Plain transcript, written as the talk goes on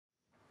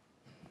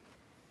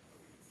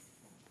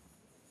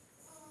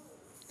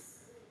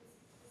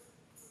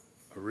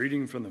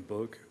reading from the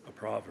book of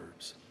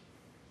Proverbs.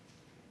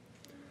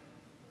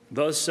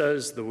 Thus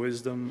says the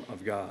wisdom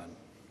of God.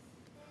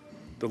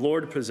 The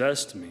Lord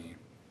possessed me,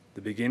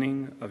 the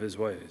beginning of his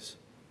ways,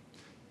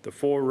 the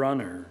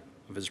forerunner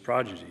of his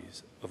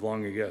prodigies of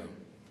long ago.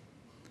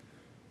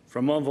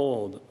 From of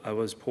old I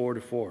was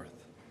poured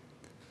forth,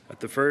 at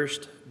the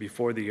first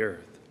before the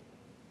earth.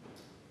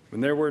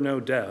 When there were no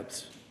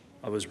depths,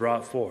 I was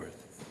brought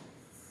forth,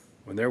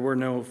 when there were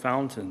no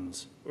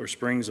fountains or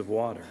springs of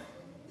water.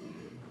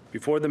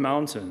 Before the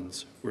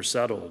mountains were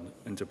settled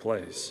into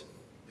place,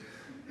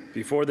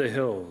 before the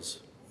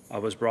hills I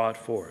was brought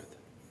forth,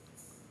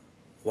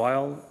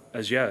 while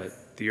as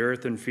yet the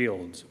earth and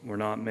fields were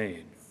not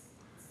made,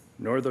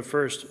 nor the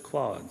first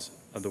clods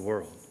of the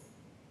world.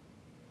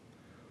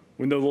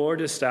 When the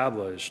Lord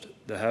established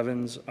the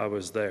heavens, I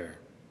was there.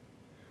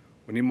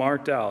 When he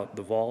marked out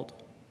the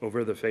vault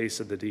over the face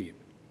of the deep,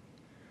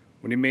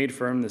 when he made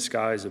firm the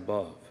skies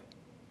above,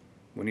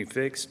 when he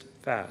fixed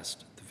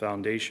fast the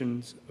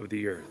foundations of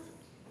the earth,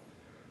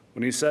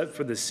 when he set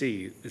for the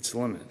sea its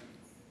limit,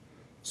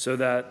 so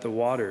that the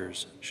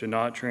waters should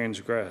not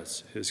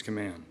transgress his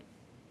command.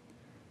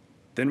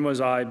 Then was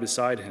I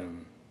beside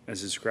him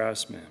as his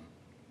craftsman,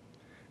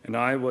 and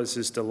I was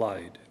his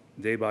delight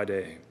day by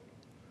day,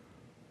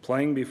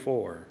 playing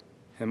before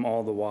him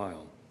all the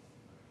while,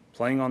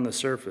 playing on the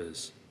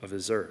surface of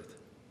his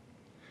earth.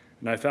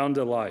 And I found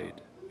delight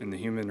in the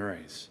human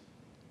race.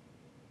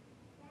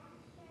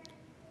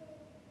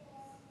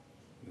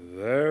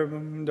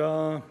 Verbum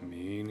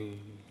Domini.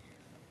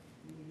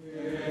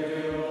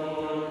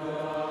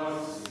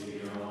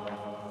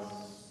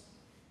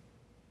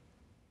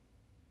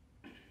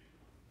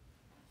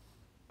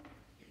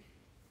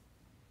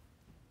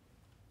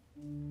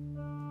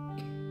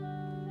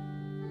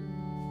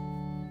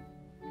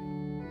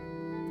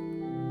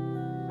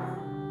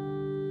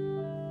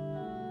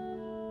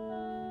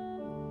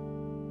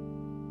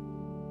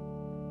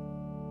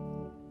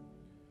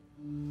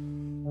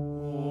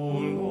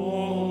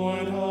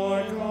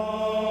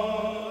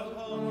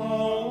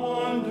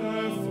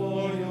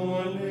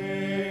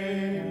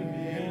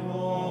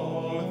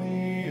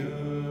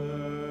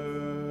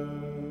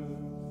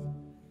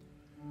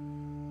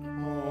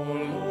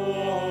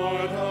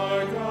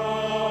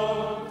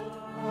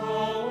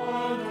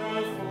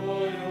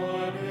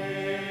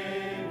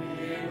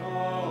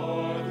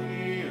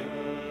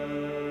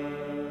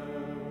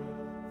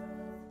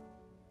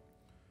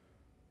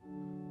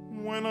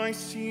 When I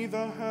see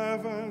the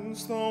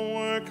heavens, the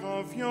work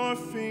of your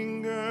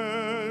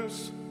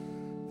fingers,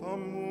 the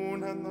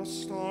moon and the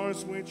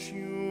stars which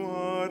you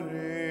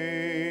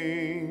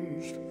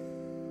arranged,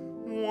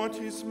 what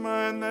is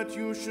man that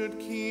you should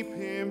keep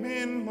him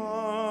in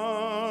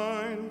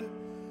mind,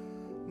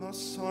 the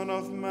Son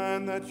of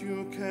Man that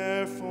you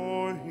care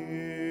for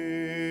him?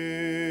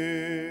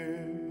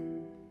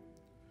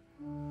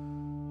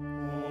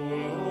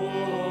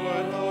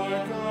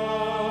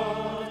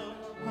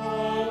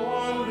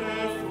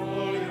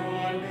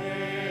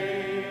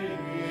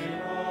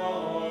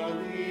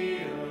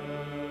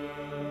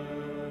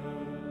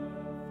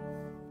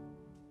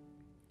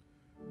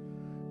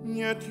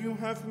 Yet you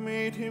have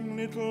made him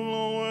little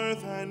lower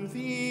than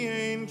the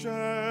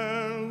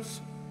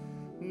angels.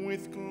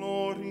 With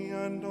glory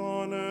and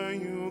honor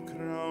you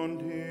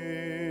crowned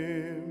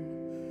him.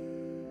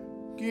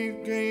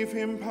 You gave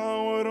him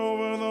power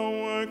over the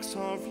works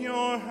of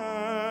your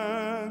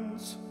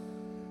hands.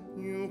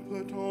 You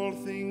put all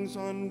things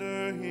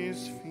under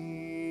his feet.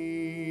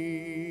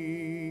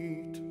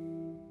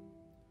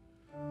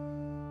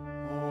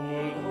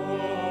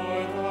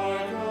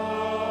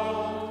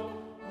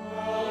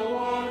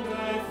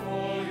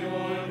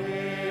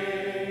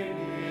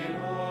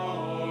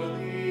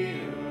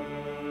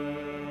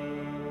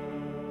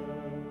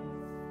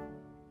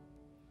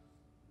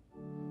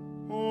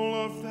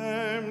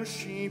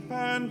 Sheep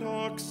and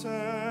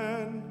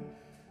oxen,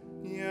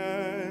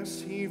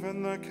 yes,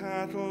 even the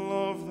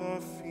cattle of the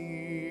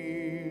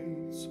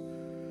fields,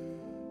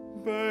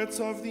 birds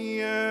of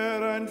the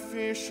air and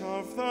fish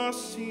of the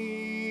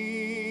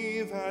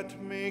sea that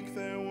make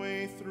their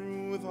way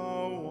through the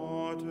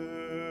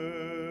waters.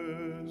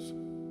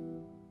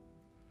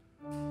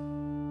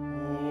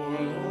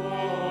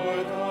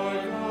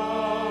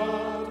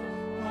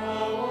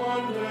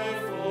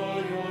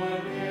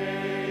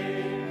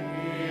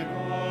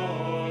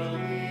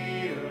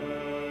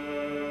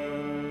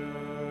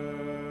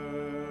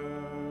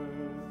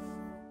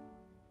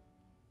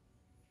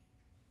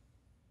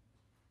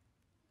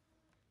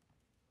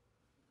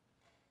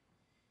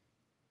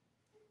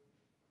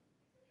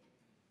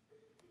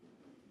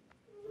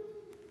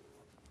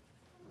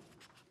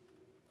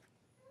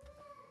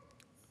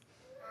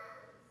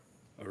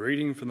 A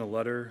reading from the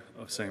letter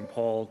of St.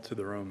 Paul to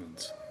the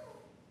Romans.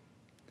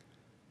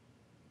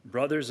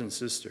 Brothers and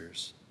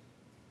sisters,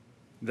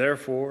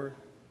 therefore,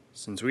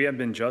 since we have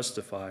been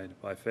justified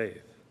by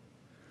faith,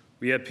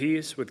 we have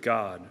peace with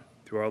God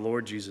through our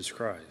Lord Jesus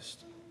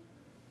Christ,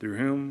 through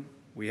whom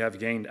we have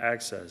gained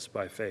access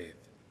by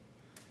faith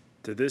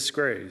to this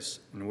grace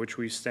in which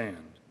we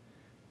stand,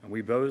 and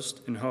we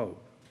boast in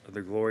hope for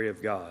the glory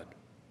of God.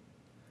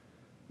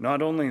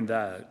 Not only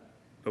that,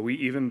 but we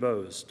even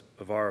boast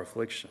of our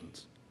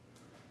afflictions,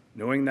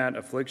 knowing that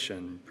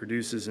affliction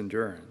produces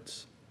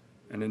endurance,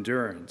 and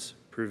endurance,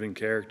 proving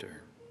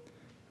character,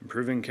 and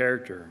proving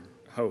character,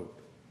 hope,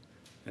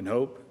 and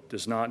hope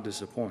does not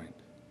disappoint,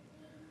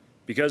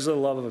 because the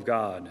love of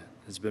God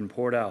has been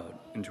poured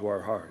out into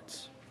our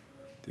hearts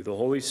through the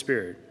Holy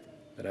Spirit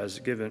that has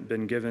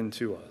been given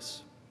to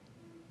us.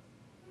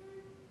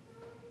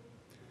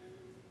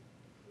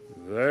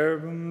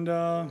 Verbum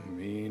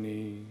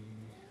Domini.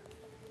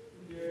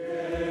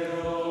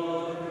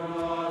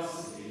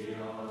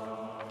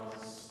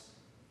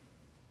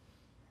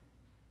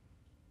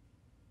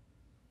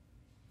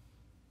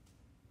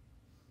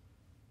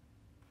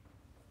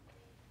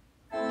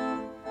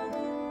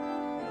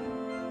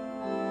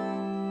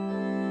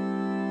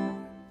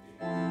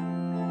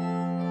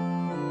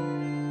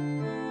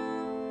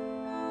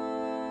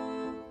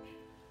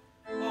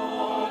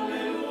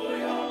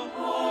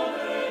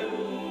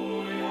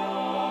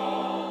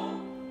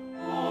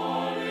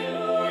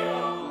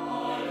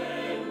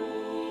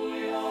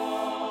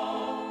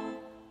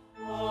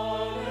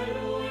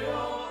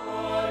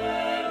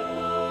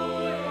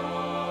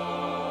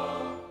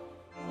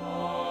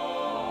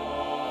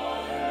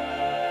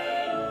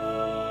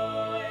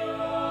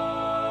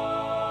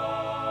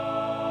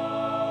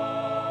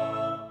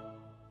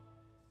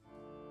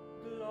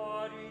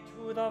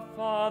 The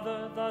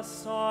Father, the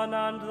Son,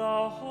 and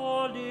the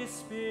Holy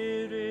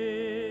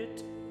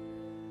Spirit,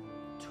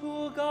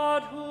 to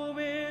God who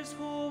is,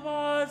 who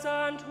was,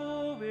 and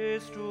who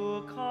is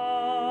to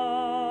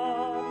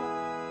come.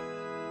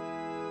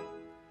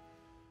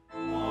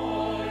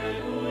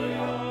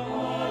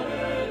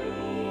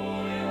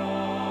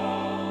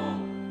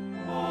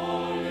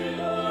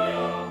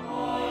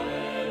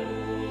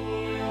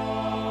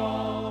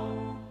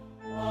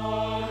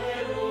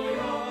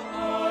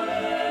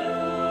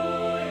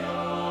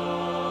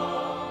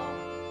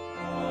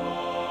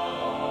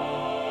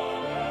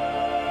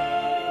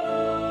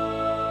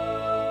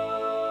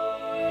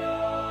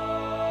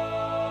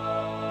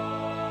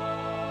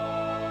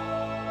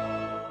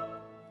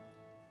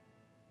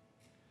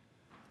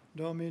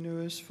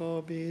 Dominus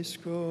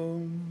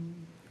vobiscum.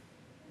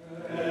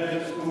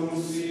 Et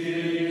cum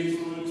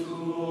spiritu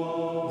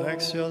tuo.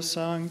 Lectio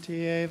Sancti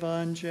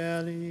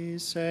Evangelii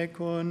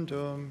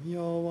secundum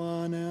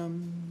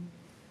Ioannem.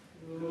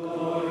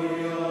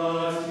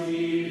 Gloria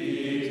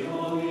tibi,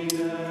 Domine.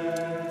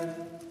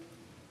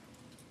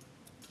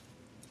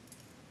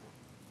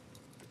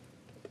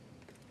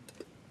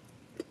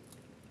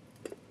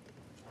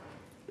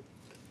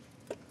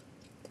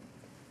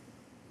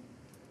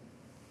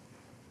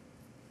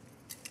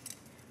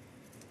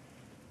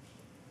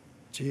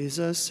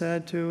 Jesus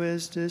said to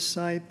his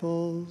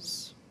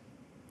disciples,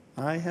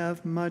 I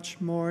have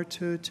much more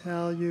to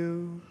tell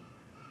you,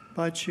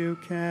 but you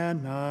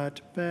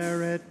cannot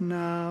bear it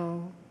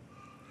now.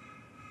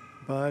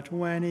 But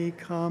when he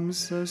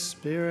comes, the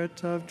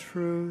Spirit of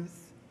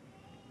truth,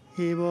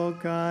 he will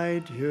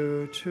guide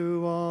you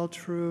to all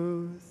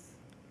truth.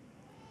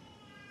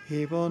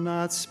 He will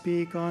not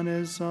speak on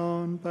his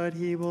own, but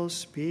he will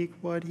speak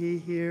what he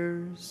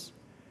hears,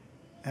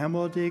 and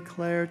will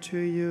declare to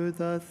you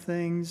the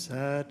things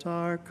that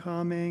are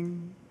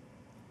coming.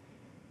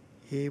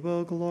 He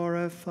will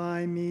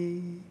glorify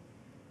me,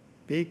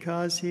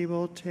 because he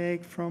will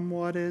take from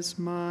what is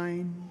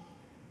mine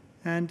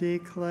and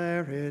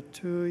declare it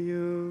to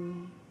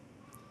you.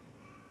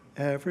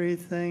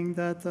 Everything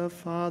that the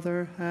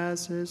Father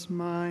has is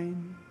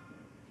mine.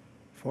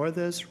 For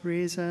this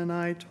reason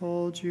I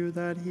told you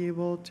that he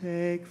will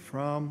take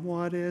from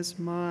what is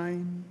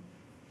mine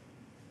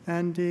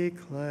and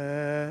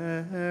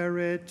declare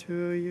it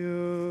to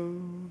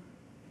you.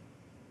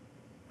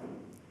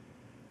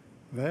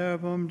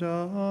 Verbum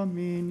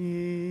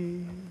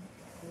Domini.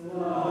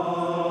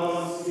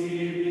 Laus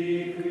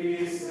tibi,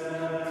 Christe.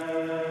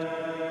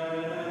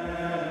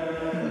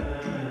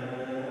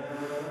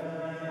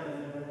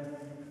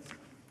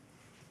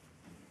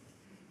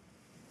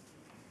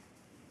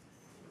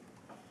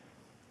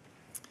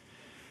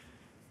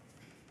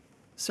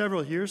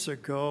 Several years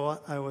ago,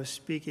 I was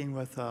speaking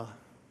with a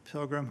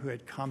pilgrim who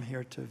had come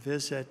here to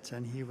visit,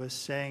 and he was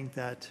saying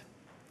that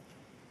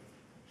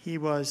he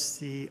was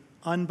the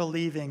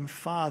unbelieving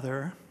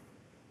father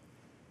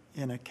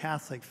in a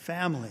Catholic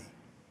family,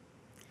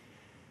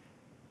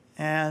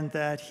 and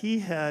that he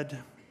had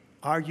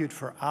argued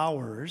for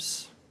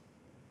hours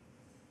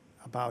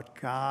about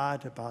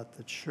God, about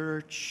the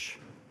church.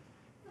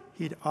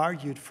 He'd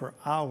argued for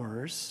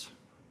hours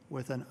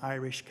with an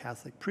Irish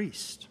Catholic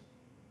priest.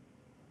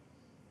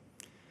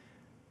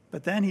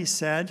 But then he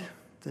said,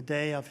 the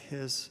day of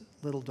his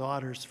little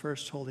daughter's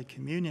first Holy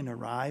Communion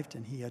arrived,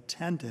 and he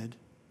attended.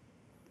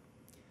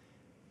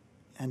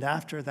 And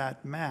after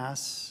that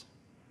Mass,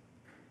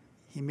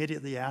 he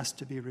immediately asked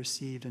to be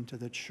received into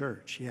the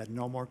church. He had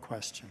no more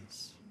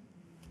questions.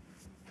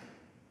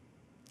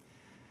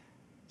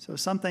 So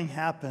something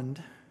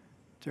happened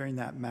during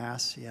that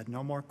Mass. He had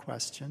no more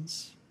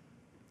questions.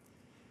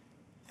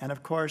 And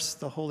of course,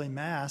 the Holy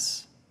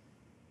Mass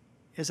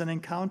is an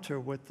encounter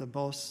with the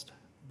most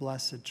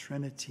blessed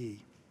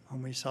Trinity,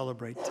 whom we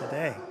celebrate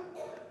today.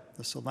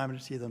 The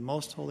Solemnity of the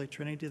Most Holy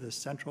Trinity, the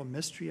central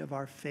mystery of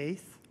our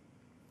faith.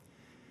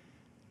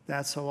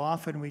 That so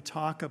often we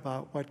talk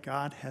about what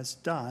God has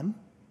done,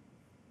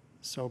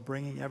 so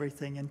bringing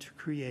everything into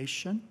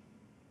creation,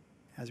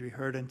 as we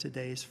heard in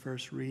today's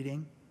first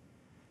reading,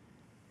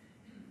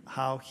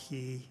 how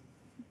he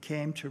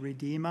came to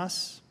redeem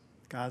us.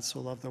 God so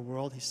loved the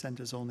world, he sent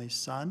his only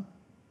Son.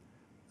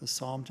 The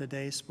psalm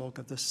today spoke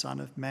of the Son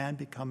of Man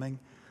becoming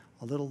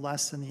a little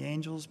less than the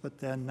angels, but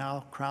then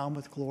now crowned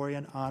with glory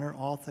and honor,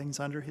 all things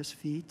under his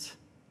feet.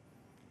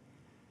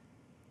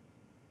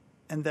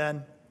 And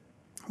then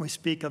we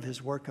speak of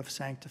his work of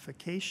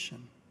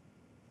sanctification,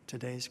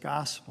 today's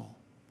gospel,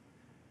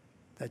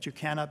 that you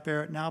cannot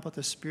bear it now, but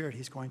the Spirit,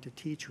 he's going to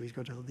teach you, he's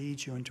going to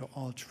lead you into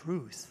all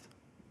truth.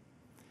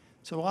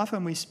 So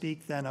often we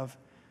speak then of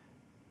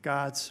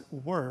God's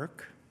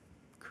work,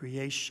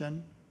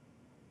 creation,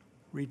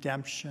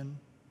 redemption,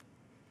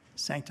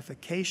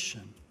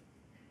 sanctification.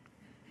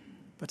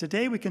 But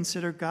today we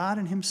consider God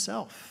in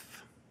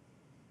himself,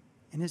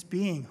 in his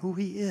being, who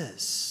he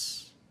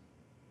is,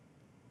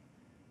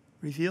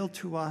 revealed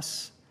to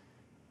us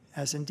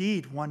as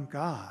indeed one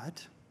God,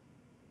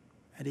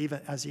 and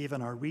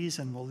even our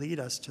reason will lead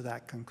us to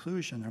that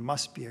conclusion. There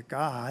must be a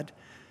God,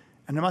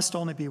 and there must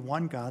only be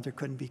one God. There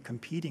couldn't be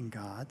competing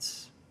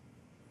gods.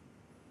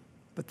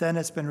 But then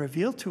it's been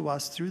revealed to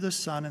us through the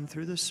Son and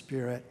through the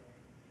Spirit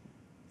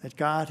that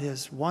God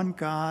is one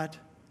God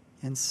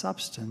in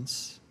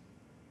substance,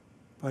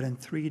 but in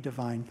three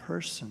divine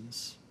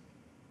persons.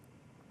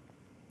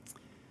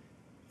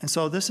 And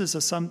so this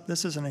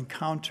is an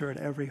encounter at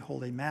every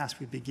Holy Mass.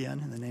 We begin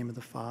in the name of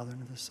the Father,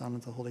 and of the Son, and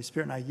of the Holy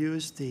Spirit. And I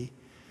use the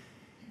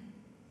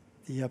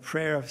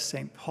prayer of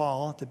St.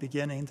 Paul at the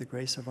beginning, the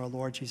grace of our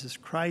Lord Jesus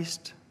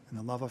Christ, and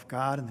the love of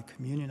God, and the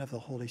communion of the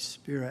Holy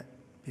Spirit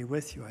be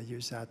with you. I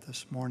use that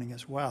this morning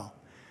as well.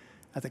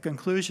 At the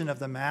conclusion of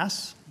the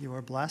Mass, you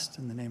are blessed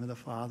in the name of the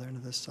Father, and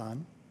of the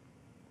Son,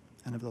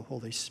 and of the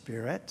Holy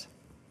Spirit.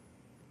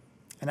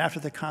 And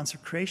after the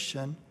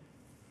consecration,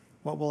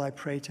 what will I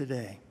pray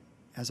today?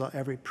 As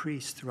every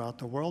priest throughout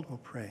the world will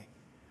pray.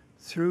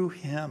 Through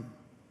him.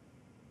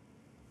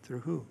 Through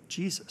who?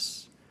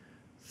 Jesus.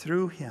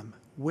 Through him,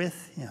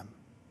 with him,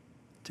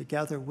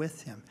 together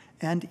with him,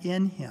 and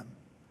in him.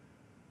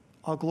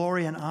 All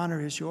glory and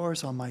honor is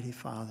yours, Almighty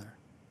Father,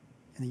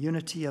 in the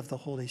unity of the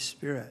Holy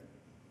Spirit.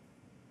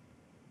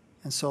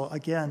 And so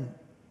again,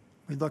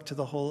 we look to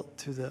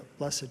the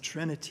Blessed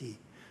Trinity,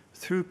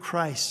 through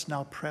Christ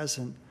now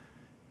present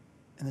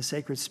in the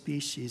sacred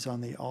species on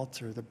the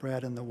altar, the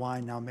bread and the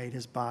wine now made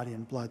his body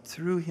and blood.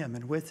 Through him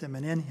and with him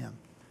and in him,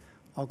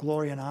 all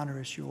glory and honor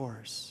is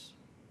yours.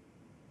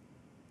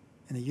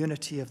 In the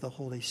unity of the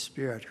Holy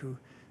Spirit, who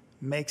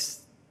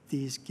makes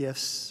these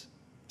gifts,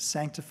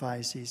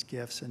 sanctifies these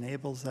gifts,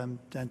 enables them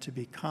then to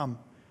become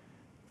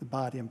the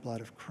body and blood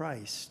of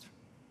Christ.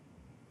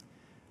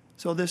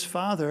 So this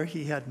father,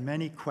 he had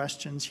many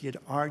questions. He had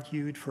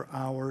argued for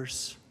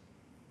hours.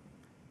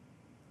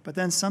 But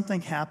then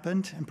something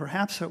happened, and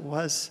perhaps it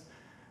was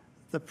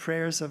the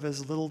prayers of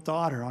his little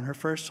daughter on her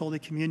first Holy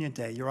Communion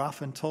day. You're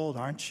often told,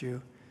 aren't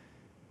you?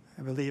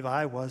 I believe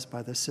I was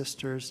by the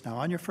sisters. Now,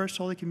 on your first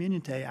Holy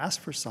Communion day,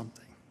 ask for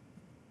something.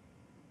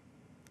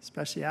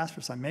 Especially ask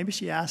for something. Maybe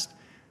she asked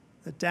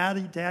that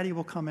Daddy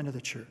will come into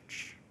the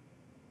church.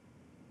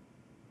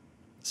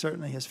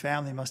 Certainly his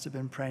family must have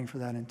been praying for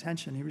that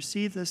intention. He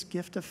received this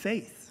gift of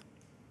faith.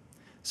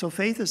 So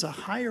faith is a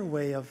higher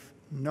way of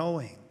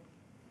knowing,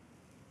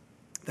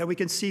 that we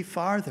can see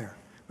farther.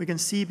 We can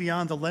see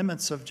beyond the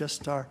limits of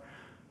just our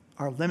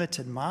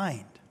limited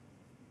mind.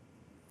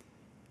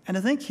 And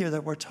I think here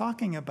that we're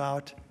talking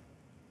about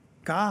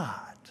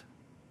God.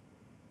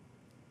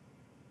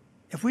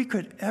 If we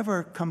could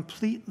ever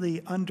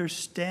completely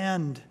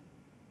understand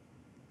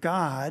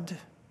God,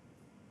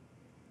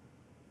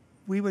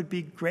 we would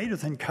be greater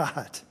than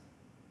God.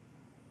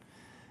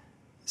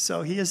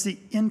 So he is the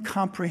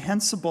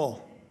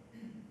incomprehensible,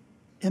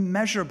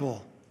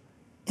 immeasurable,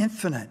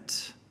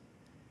 infinite,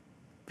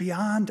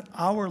 beyond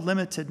our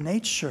limited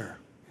nature.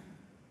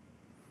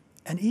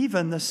 And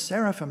even the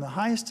seraphim, the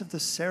highest of the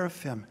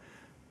seraphim,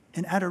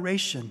 in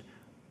adoration,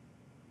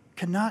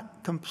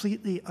 cannot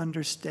completely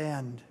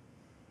understand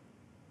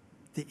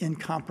the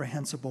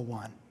incomprehensible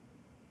one,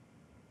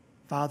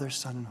 Father,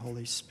 Son, and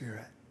Holy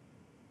Spirit.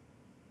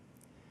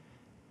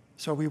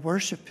 So we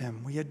worship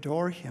him, we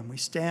adore him, we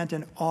stand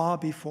in awe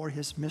before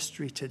his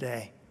mystery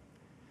today,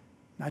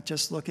 not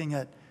just looking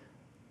at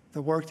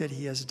the work that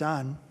he has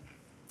done.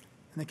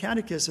 And the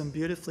Catechism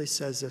beautifully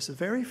says this, the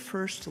very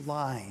first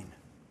line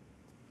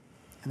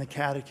in the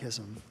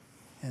Catechism,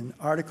 in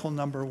Article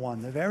number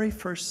 1, the very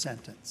first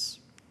sentence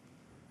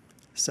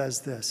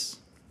says this: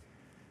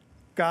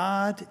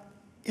 God,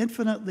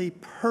 infinitely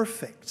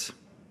perfect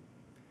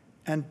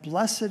and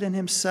blessed in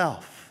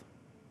himself,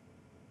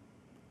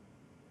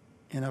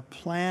 in a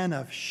plan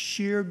of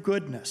sheer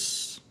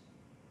goodness,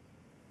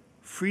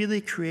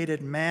 freely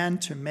created man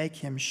to make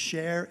him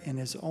share in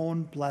his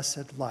own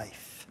blessed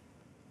life.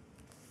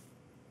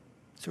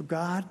 So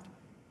God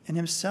in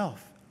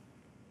himself,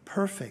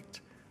 perfect,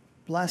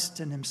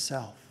 blessed in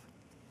himself.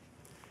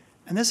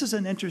 And this is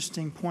an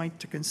interesting point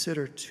to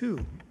consider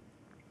too,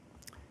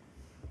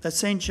 that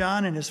St.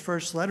 John in his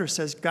first letter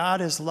says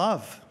God is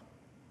love.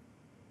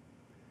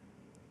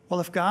 Well,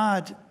 if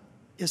God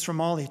is from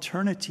all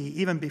eternity,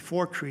 even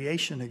before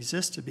creation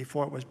existed,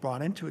 before it was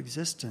brought into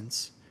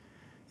existence,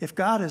 if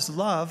God is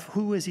love,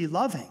 who is he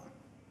loving?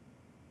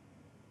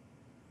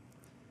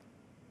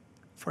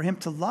 For him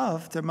to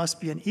love, there must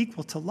be an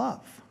equal to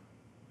love.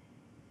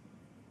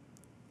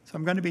 So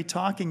I'm going to be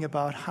talking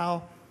about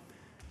how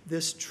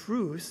this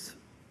truth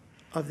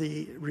of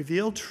the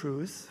revealed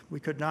truth, we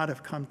could not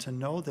have come to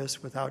know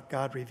this without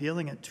God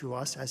revealing it to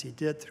us as he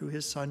did through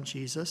his son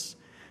Jesus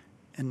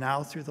and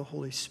now through the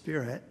Holy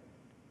Spirit,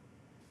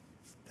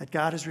 that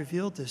God has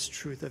revealed this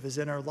truth of his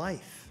inner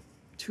life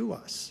to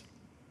us.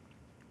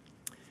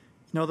 You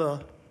know,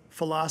 the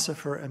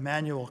philosopher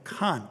Immanuel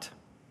Kant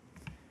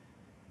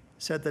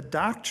said the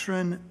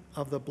doctrine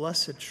of the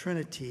Blessed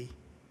Trinity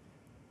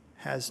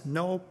has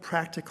no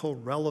practical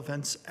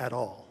relevance at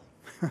all.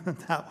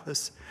 That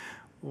was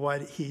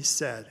what he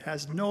said.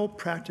 Has no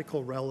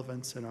practical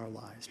relevance in our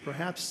lives.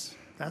 Perhaps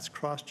that's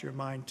crossed your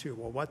mind too.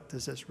 Well, what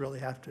does this really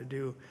have to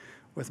do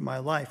with my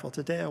life? Well,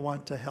 today I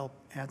want to help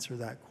answer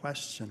that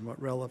question,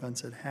 what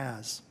relevance it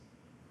has.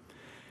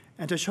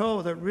 And to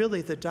show that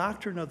really the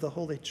doctrine of the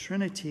Holy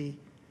Trinity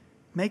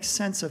makes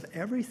sense of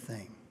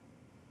everything.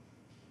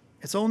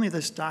 It's only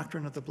this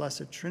doctrine of the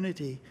Blessed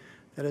Trinity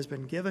that has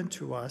been given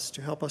to us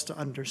to help us to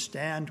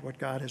understand what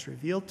God has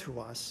revealed to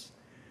us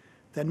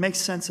that makes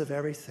sense of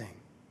everything.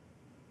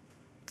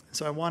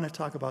 So I want to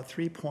talk about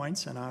 3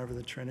 points in honor of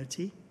the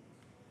Trinity.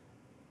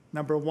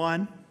 Number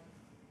 1,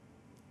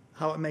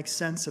 how it makes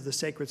sense of the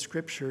sacred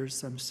scriptures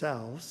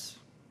themselves,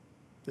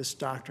 this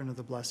doctrine of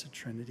the Blessed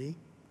Trinity.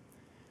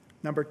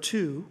 Number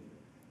 2,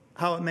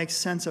 how it makes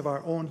sense of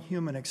our own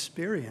human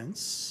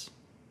experience.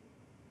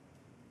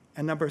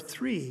 And number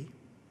 3,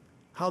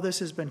 how this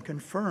has been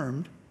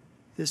confirmed,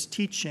 this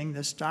teaching,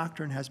 this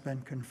doctrine has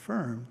been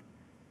confirmed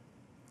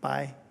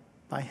by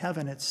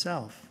heaven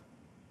itself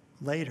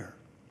later.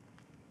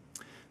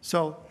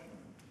 So,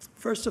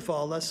 first of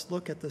all, let's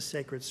look at the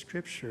sacred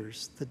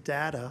scriptures, the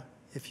data,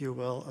 if you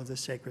will, of the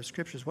sacred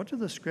scriptures. What do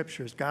the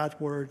scriptures, God's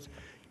words,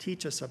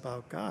 teach us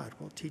about God?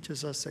 Well, it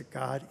teaches us that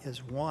God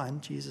is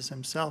one. Jesus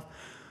himself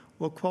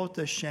will quote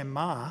the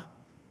Shema,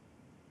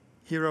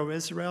 Hear, O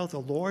Israel, the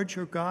Lord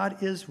your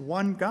God is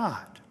one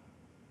God.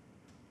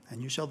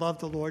 And you shall love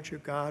the Lord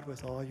your God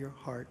with all your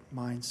heart,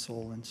 mind,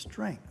 soul, and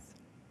strength.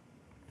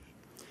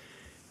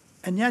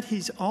 And yet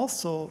he's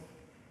also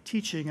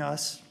teaching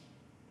us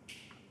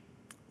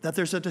that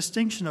there's a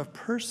distinction of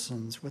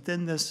persons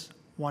within this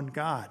one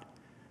God.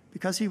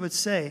 Because he would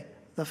say,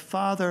 the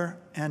Father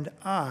and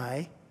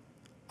I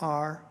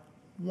are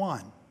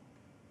one.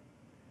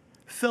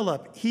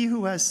 Philip, he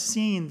who has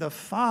seen the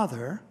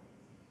Father,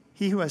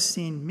 he who has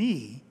seen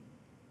me,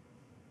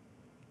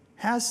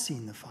 has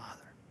seen the Father.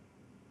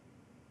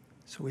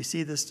 So we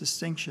see this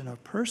distinction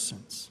of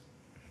persons.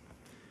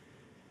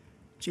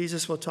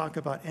 Jesus will talk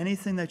about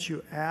anything that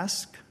you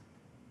ask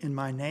in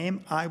my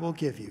name, I will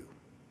give you.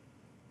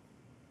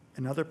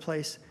 Another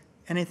place,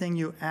 anything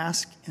you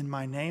ask in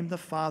my name, the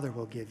Father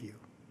will give you.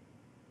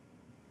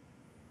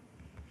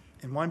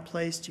 In one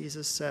place,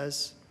 Jesus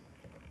says,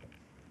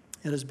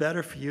 it is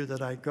better for you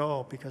that I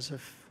go, because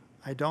if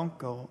I don't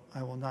go,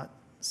 I will not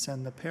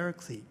send the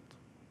Paraclete.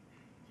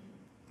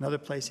 Another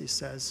place he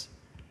says,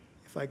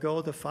 if I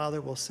go, the Father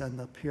will send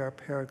the pure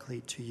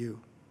Paraclete to you.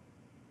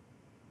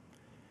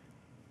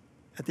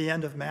 At the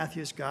end of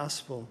Matthew's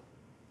Gospel,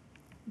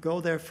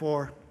 go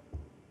therefore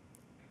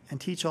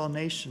and teach all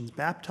nations,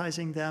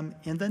 baptizing them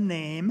in the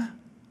name,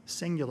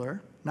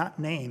 singular, not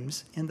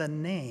names, in the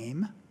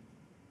name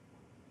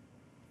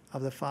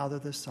of the Father,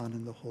 the Son,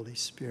 and the Holy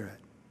Spirit.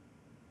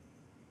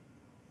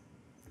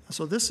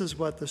 So this is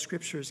what the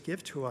scriptures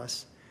give to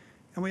us.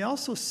 And we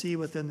also see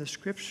within the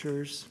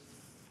scriptures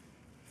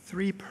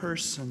 3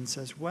 persons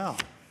as well.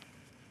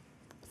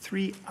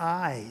 3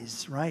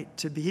 eyes, right?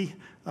 To be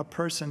a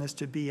person is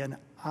to be an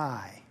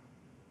I.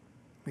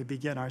 We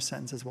begin our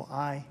sentences, well,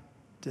 I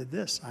did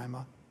this. I'm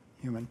a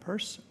human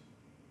person.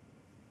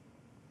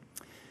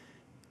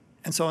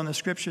 And so in the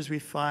scriptures we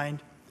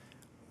find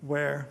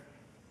where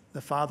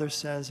the Father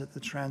says at the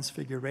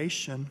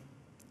Transfiguration,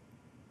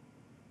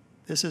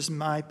 this is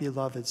my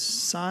beloved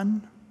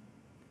Son,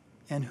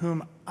 in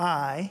whom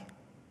I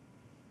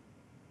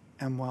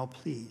am well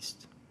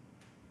pleased.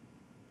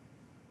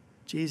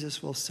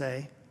 Jesus will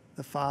say,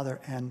 the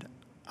Father and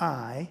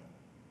I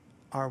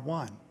are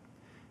one.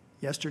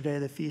 Yesterday,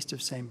 the feast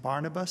of St.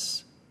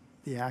 Barnabas,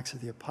 the Acts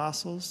of the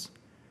Apostles,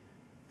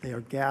 they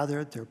are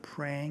gathered, they're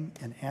praying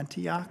in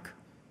Antioch.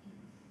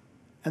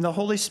 And the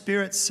Holy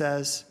Spirit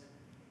says,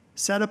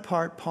 set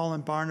apart Paul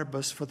and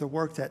Barnabas for the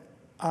work that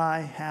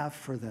I have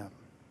for them.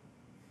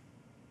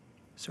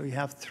 So you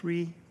have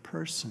 3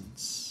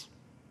 persons.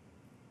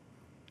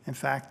 In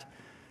fact,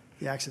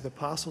 the Acts of the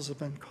Apostles have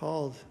been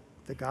called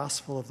the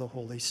gospel of the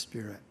Holy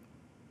Spirit.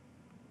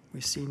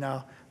 We see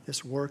now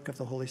this work of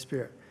the Holy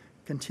Spirit.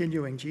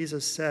 Continuing,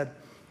 Jesus said,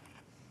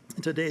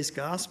 in today's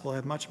gospel, I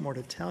have much more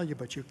to tell you,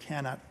 but you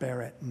cannot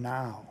bear it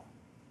now.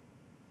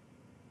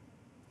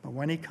 But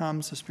when he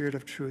comes, the Spirit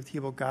of truth, he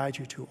will guide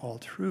you to all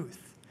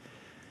truth.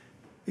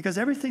 Because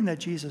everything that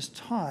Jesus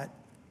taught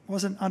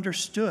wasn't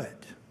understood.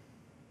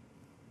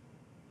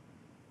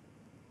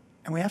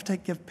 And we have to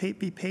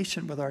be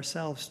patient with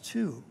ourselves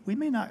too. We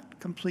may not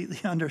completely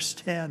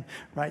understand,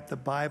 right, the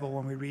Bible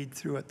when we read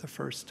through it the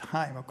first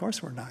time. Of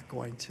course we're not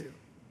going to.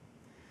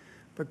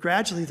 But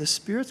gradually the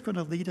Spirit's going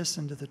to lead us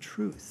into the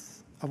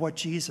truth of what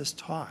Jesus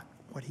taught,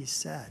 what he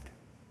said.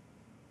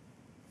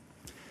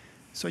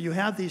 So you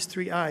have these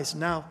three eyes.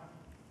 Now,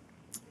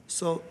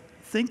 so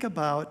think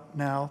about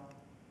now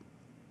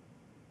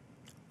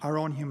our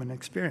own human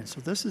experience.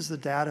 So this is the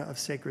data of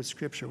sacred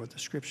Scripture, what the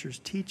Scriptures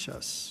teach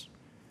us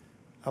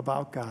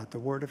about God. The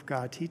Word of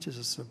God teaches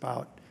us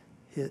about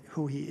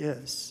who he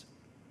is.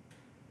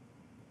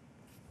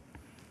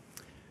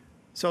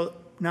 So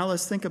now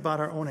let's think about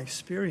our own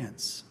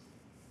experience.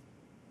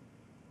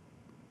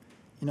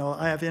 You know,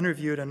 I have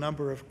interviewed a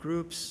number of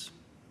groups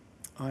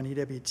on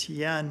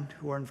ytsync-en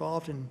who are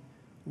involved in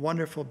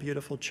wonderful,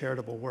 beautiful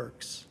charitable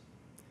works.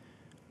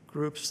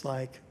 Groups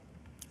like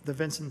the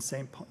Vincent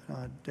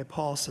de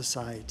Paul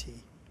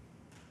Society,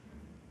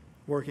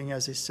 working,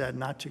 as he said,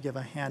 not to give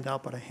a hand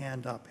out, but a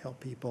hand up, help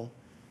people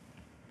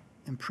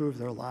improve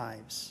their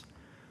lives.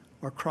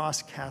 Or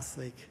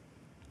Cross-Catholic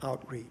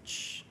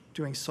Outreach,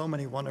 doing so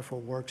many wonderful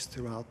works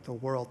throughout the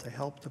world to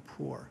help the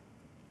poor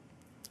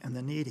and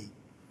the needy.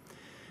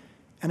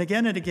 And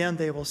again,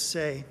 they will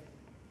say,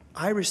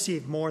 I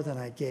received more than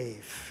I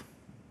gave.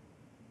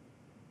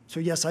 So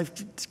yes, I've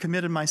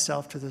committed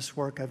myself to this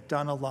work. I've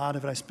done a lot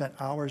of it. I spent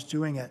hours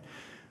doing it.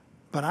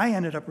 But I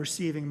ended up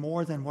receiving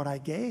more than what I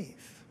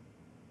gave.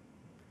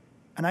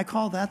 And I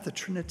call that the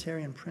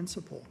Trinitarian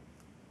principle,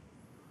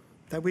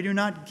 that we do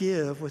not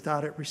give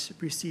without it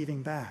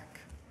receiving back.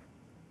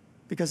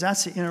 Because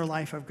that's the inner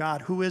life of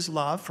God, who is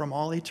love from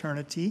all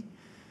eternity,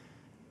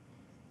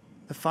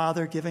 the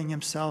Father giving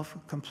himself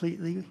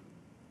completely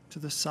to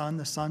the Son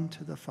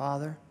to the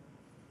Father,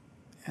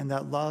 and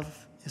that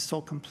love is so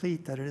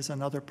complete that it is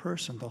another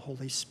person, the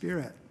Holy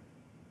Spirit.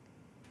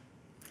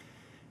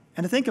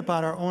 And to think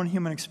about our own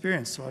human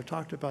experience. So I've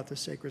talked about the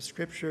sacred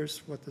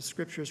Scriptures, what the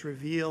Scriptures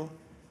reveal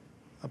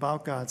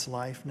about God's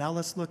life. Now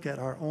let's look at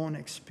our own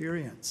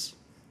experience.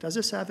 Does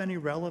this have any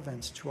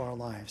relevance to our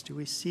lives? Do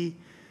we see,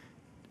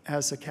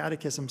 as the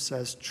Catechism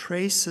says,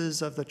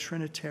 traces of the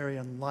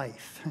Trinitarian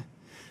life?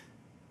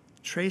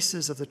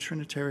 Traces of the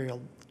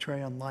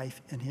Trinitarian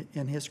life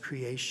in his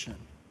creation.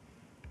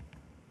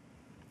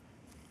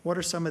 What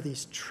are some of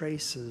these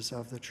traces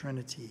of the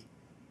Trinity?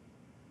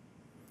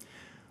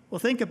 Well,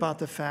 think about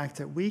the fact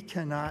that we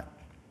cannot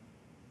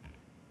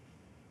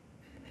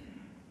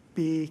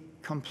be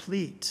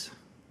complete.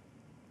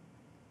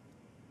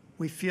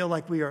 We feel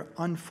like we are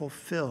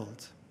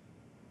unfulfilled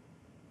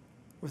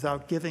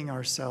without giving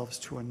ourselves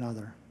to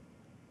another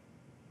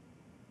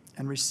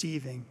and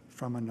receiving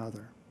from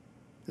another.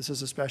 This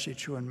is especially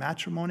true in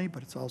matrimony,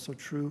 but it's also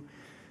true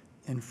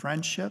in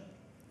friendship,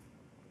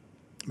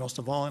 most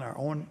of all in our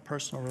own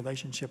personal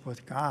relationship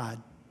with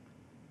God,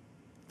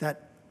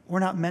 that we're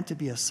not meant to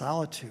be a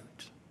solitude.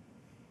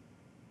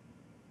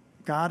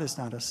 God is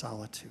not a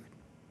solitude.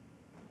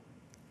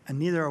 And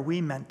neither are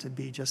we meant to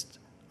be just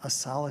a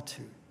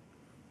solitude.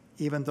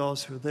 Even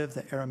those who live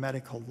the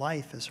eremitical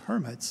life as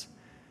hermits,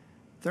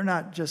 they're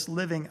not just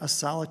living a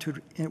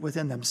solitude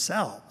within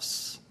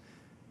themselves.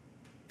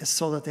 It's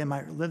so that they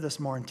might live this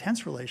more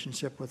intense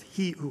relationship with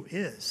he who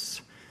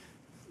is,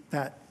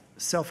 that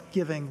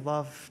self-giving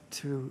love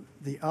to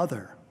the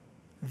other.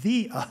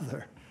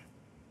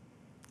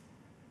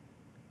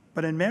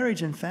 But in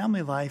marriage and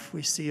family life,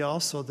 we see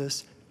also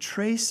this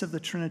trace of the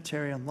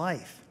Trinitarian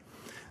life,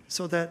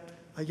 so that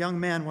a young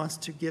man wants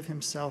to give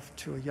himself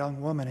to a young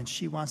woman, and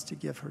she wants to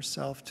give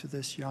herself to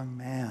this young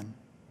man.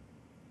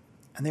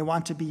 And they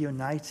want to be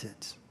united.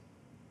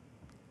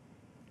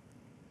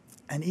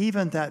 And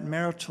even that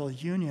marital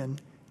union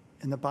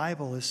in the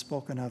Bible is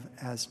spoken of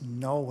as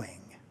knowing.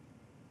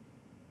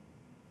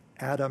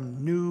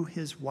 Adam knew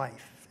his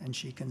wife, and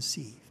she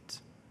conceived.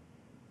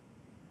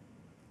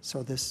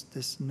 So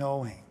this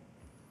knowing.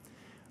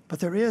 But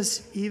there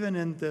is, even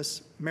in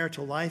this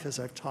marital life, as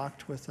I've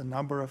talked with a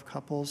number of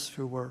couples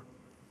who were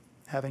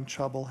having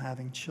trouble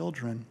having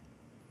children,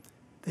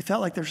 they felt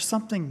like there's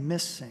something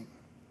missing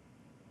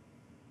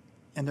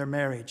in their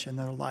marriage, in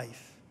their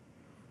life.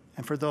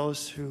 And for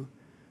those who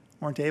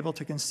weren't able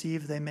to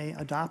conceive, they may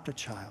adopt a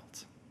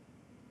child.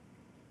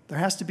 There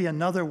has to be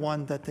another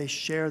one that they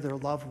share their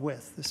love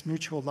with, this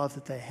mutual love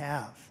that they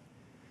have.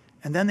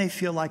 And then they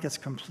feel like it's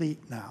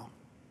complete now,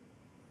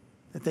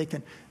 that they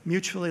can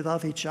mutually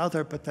love each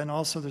other, but then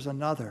also there's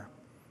another.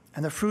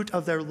 And the fruit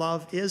of their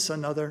love is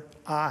another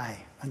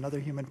another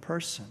human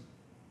person.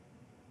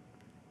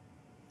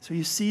 So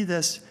you see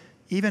this,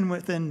 even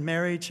within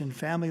marriage and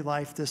family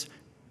life, this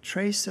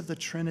trace of the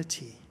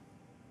Trinity.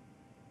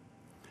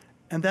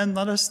 And then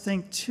let us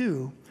think,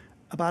 too,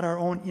 about our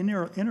own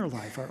inner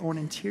life, our own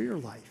interior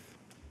life.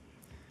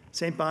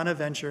 St.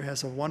 Bonaventure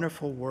has a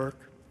wonderful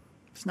work.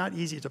 It's not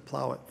easy to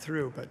plow it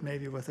through, but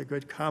maybe with a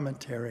good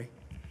commentary.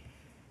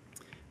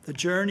 The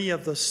Journey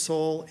of the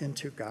Soul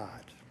into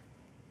God,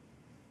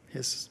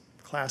 his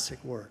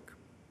classic work.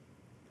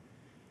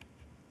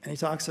 And he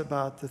talks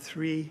about the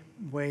three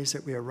ways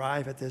that we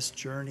arrive at this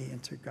journey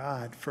into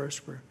God.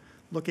 First, we're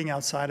looking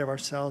outside of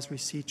ourselves. We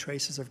see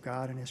traces of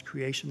God in his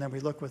creation. Then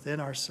we look within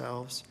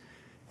ourselves,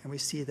 and we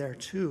see there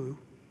too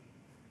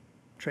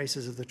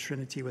traces of the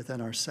Trinity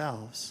within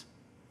ourselves.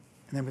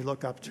 And then we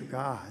look up to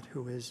God,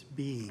 who is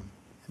being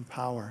and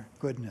power,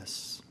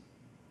 goodness.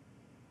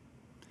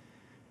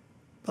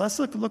 But let's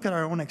look at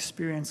our own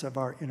experience of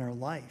our inner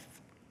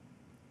life.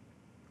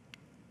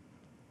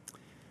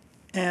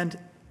 And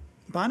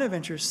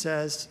Bonaventure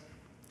says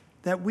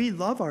that we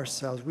love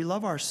ourselves, we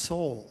love our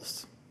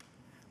souls,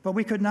 but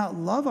we could not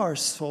love our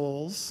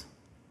souls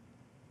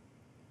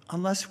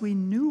unless we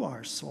knew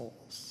our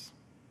souls.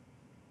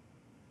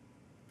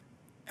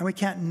 And we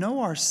can't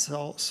know our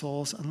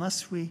souls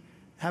unless we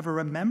have a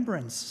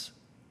remembrance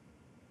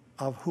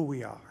of who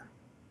we are.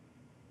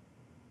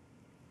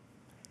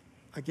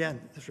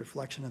 Again, this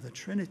reflection of the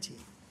Trinity.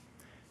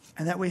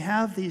 And that we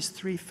have these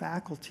three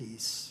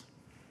faculties: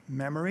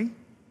 memory,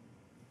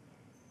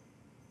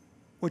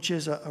 which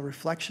is a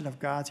reflection of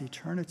God's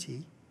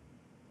eternity;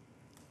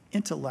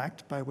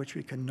 intellect, by which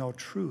we can know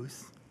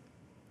truth;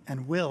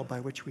 and will,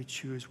 by which we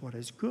choose what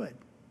is good.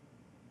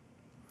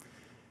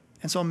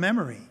 And so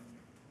memory.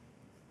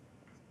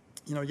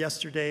 You know,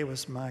 yesterday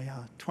was my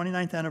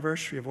 29th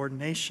anniversary of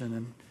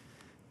ordination,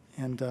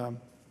 and of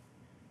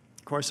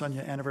course, on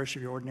your anniversary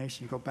of your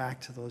ordination, you go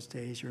back to those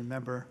days. You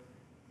remember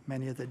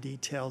many of the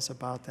details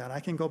about that.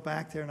 I can go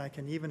back there, and I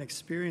can even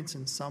experience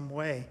in some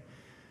way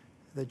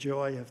the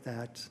joy of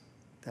that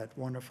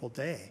wonderful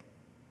day,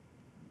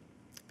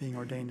 being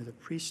ordained to the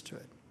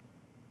priesthood.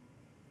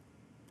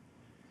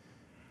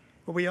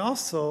 But we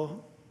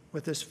also,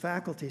 with this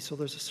faculty, so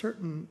there's a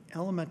certain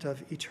element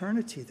of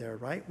eternity there,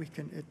 right?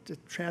 It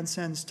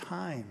transcends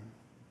time.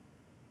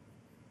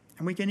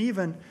 And we can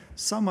even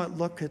somewhat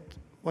look at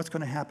what's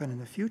going to happen in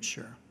the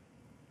future.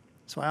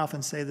 So I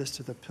often say this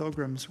to the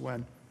pilgrims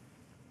when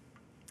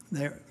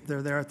they're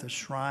there at the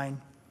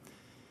shrine,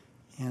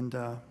 and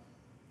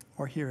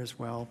or here as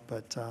well,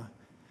 but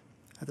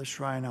at the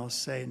shrine I'll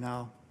say,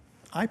 now,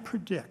 I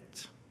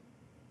predict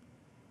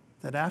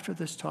that after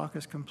this talk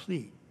is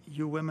complete,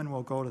 you women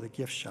will go to the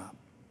gift shop.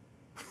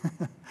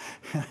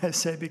 And I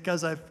say,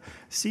 because I've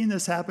seen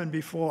this happen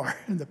before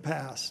in the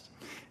past,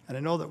 and I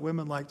know that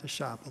women like to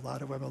shop. A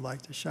lot of women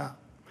like to shop.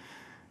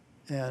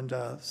 And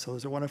so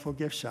there's a wonderful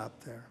gift shop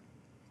there.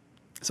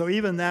 So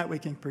even that we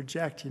can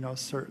project,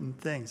 certain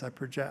things. I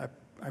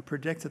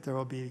predict that there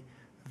will be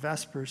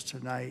Vespers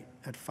tonight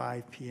at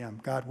 5 p.m.,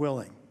 God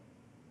willing.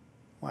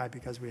 Why?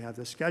 Because we have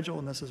this schedule,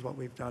 and this is what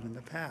we've done in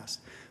the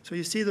past. So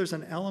you see there's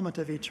an element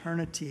of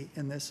eternity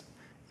in this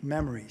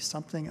memory,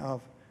 something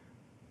of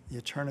the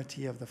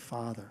eternity of the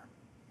Father.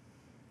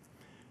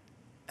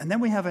 And then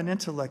we have an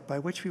intellect by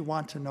which we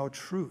want to know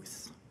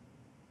truth.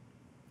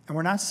 And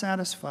we're not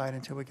satisfied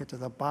until we get to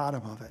the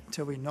bottom of it,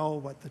 until we know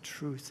what the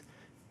truth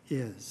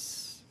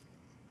is.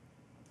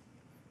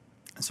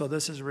 And so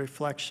this is a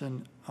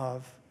reflection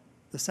of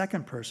the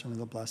second person of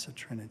the Blessed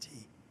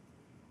Trinity,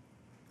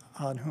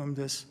 on whom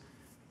this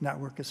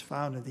network is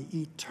founded,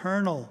 the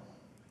eternal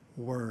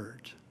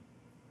Word.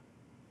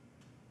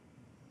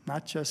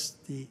 Not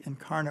just the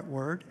incarnate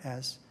Word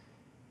as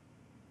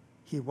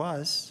he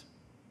was,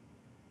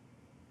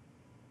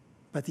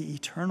 but the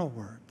eternal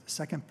Word, the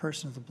second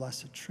person of the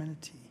Blessed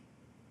Trinity.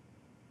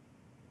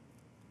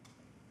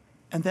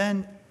 And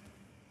then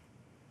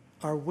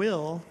our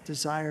will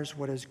desires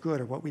what is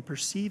good, or what we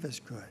perceive as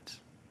good,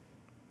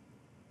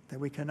 that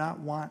we cannot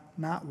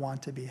not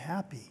want to be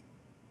happy.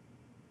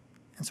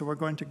 And so we're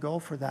going to go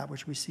for that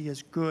which we see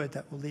as good,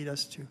 that will lead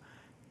us to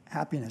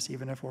happiness,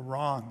 even if we're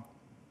wrong.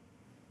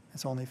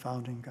 It's only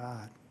found in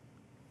God.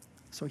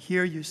 So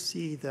here you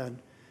see that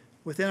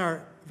within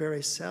our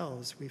very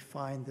selves, we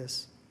find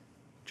this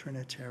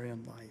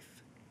Trinitarian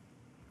life.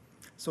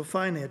 So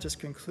finally, I just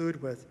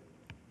conclude with,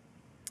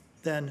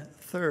 then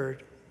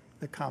third,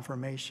 the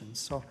confirmation.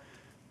 So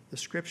the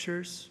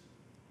Scriptures,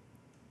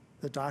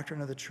 the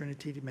doctrine of the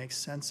Trinity, to make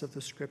sense of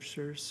the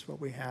Scriptures, what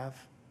we have.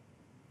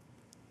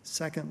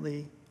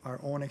 Secondly, our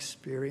own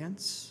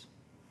experience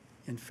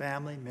in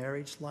family,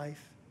 marriage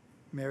life,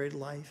 married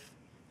life,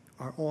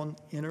 our own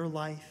inner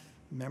life,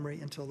 memory,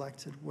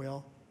 intellect, and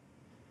will.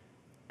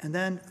 And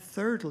then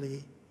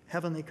thirdly,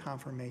 heavenly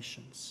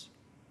confirmations.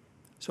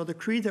 So the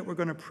creed that we're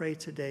going to pray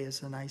today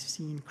is the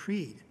Nicene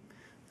Creed.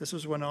 This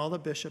was when all the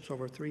bishops,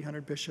 over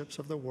 300 bishops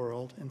of the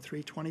world, in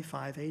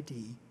 325 AD,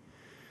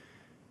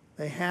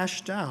 they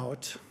hashed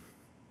out,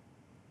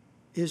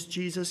 is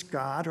Jesus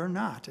God or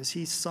not? Is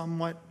he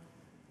somewhat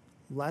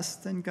less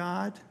than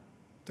God,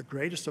 the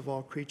greatest of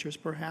all creatures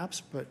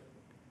perhaps, but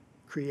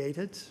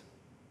created,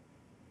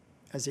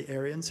 as the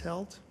Arians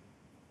held?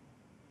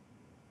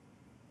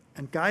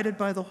 And guided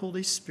by the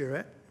Holy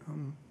Spirit,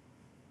 whom,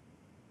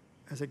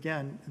 as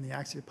again, in the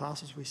Acts of the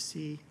Apostles, we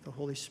see the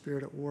Holy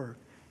Spirit at work.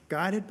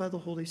 Guided by the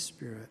Holy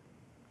Spirit,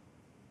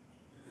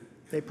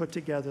 they put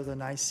together the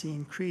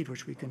Nicene Creed,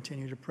 which we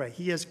continue to pray.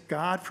 He is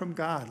God from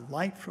God,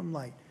 light from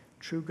light,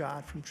 true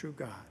God from true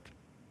God.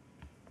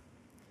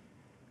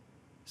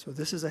 So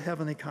this is a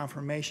heavenly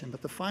confirmation.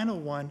 But the final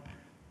one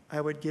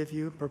I would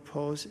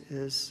propose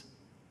is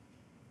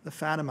the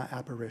Fatima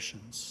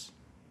apparitions.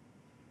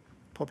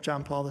 Pope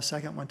John Paul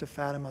II went to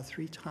Fatima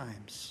 3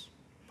 times.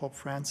 Pope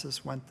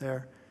Francis went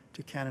there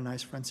to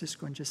canonize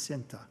Francisco and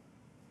Jacinta.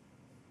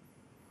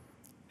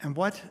 And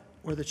what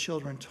were the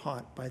children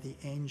taught by the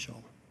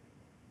angel?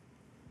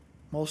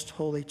 Most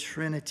Holy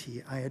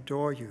Trinity, I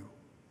adore you.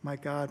 My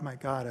God,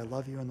 I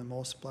love you in the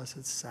most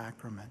blessed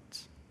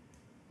sacrament.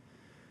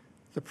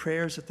 The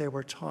prayers that they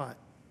were taught,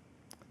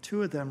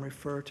 2 of them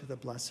refer to the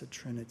Blessed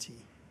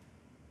Trinity.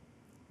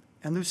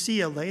 And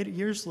Lucia,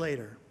 years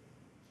later,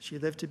 she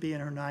lived to be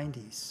in her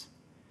 90s.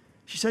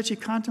 She said she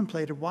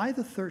contemplated, why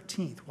the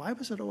 13th? Why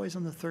was it always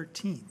on the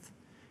 13th?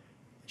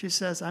 She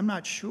says, I'm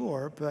not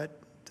sure,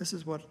 but this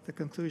is what the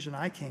conclusion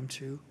I came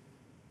to.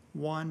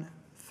 1,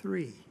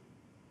 3.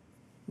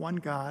 1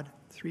 God,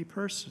 3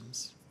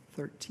 persons,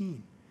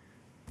 13.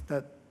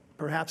 That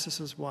perhaps this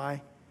is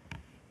why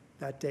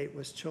that date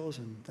was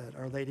chosen, that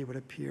Our Lady would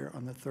appear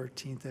on the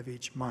 13th of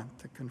each month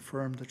to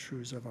confirm the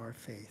truths of our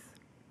faith.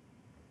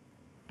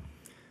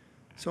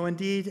 So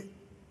indeed,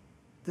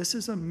 this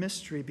is a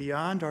mystery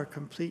beyond our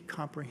complete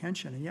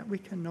comprehension, and yet we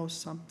can know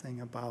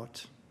something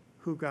about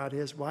who God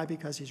is. Why?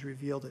 Because he's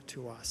revealed it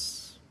to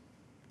us.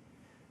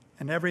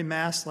 And every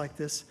Mass like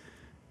this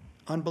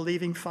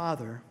unbelieving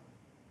Father,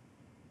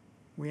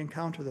 we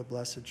encounter the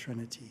Blessed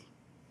Trinity.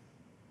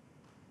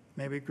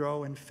 May we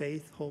grow in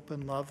faith, hope,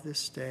 and love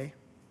this day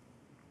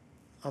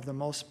of the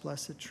most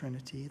blessed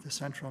Trinity, the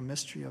central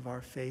mystery of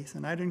our faith.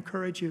 And I'd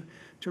encourage you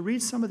to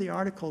read some of the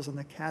articles in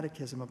the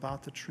Catechism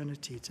about the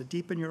Trinity to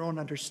deepen your own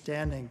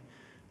understanding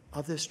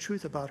of this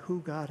truth about who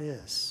God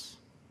is.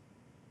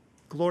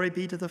 Glory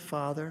be to the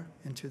Father,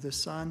 and to the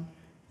Son,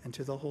 and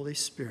to the Holy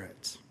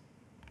Spirit,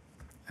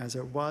 as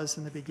it was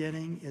in the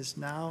beginning, is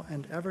now,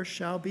 and ever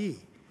shall be,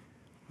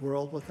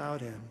 world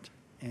without end.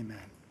 Amen.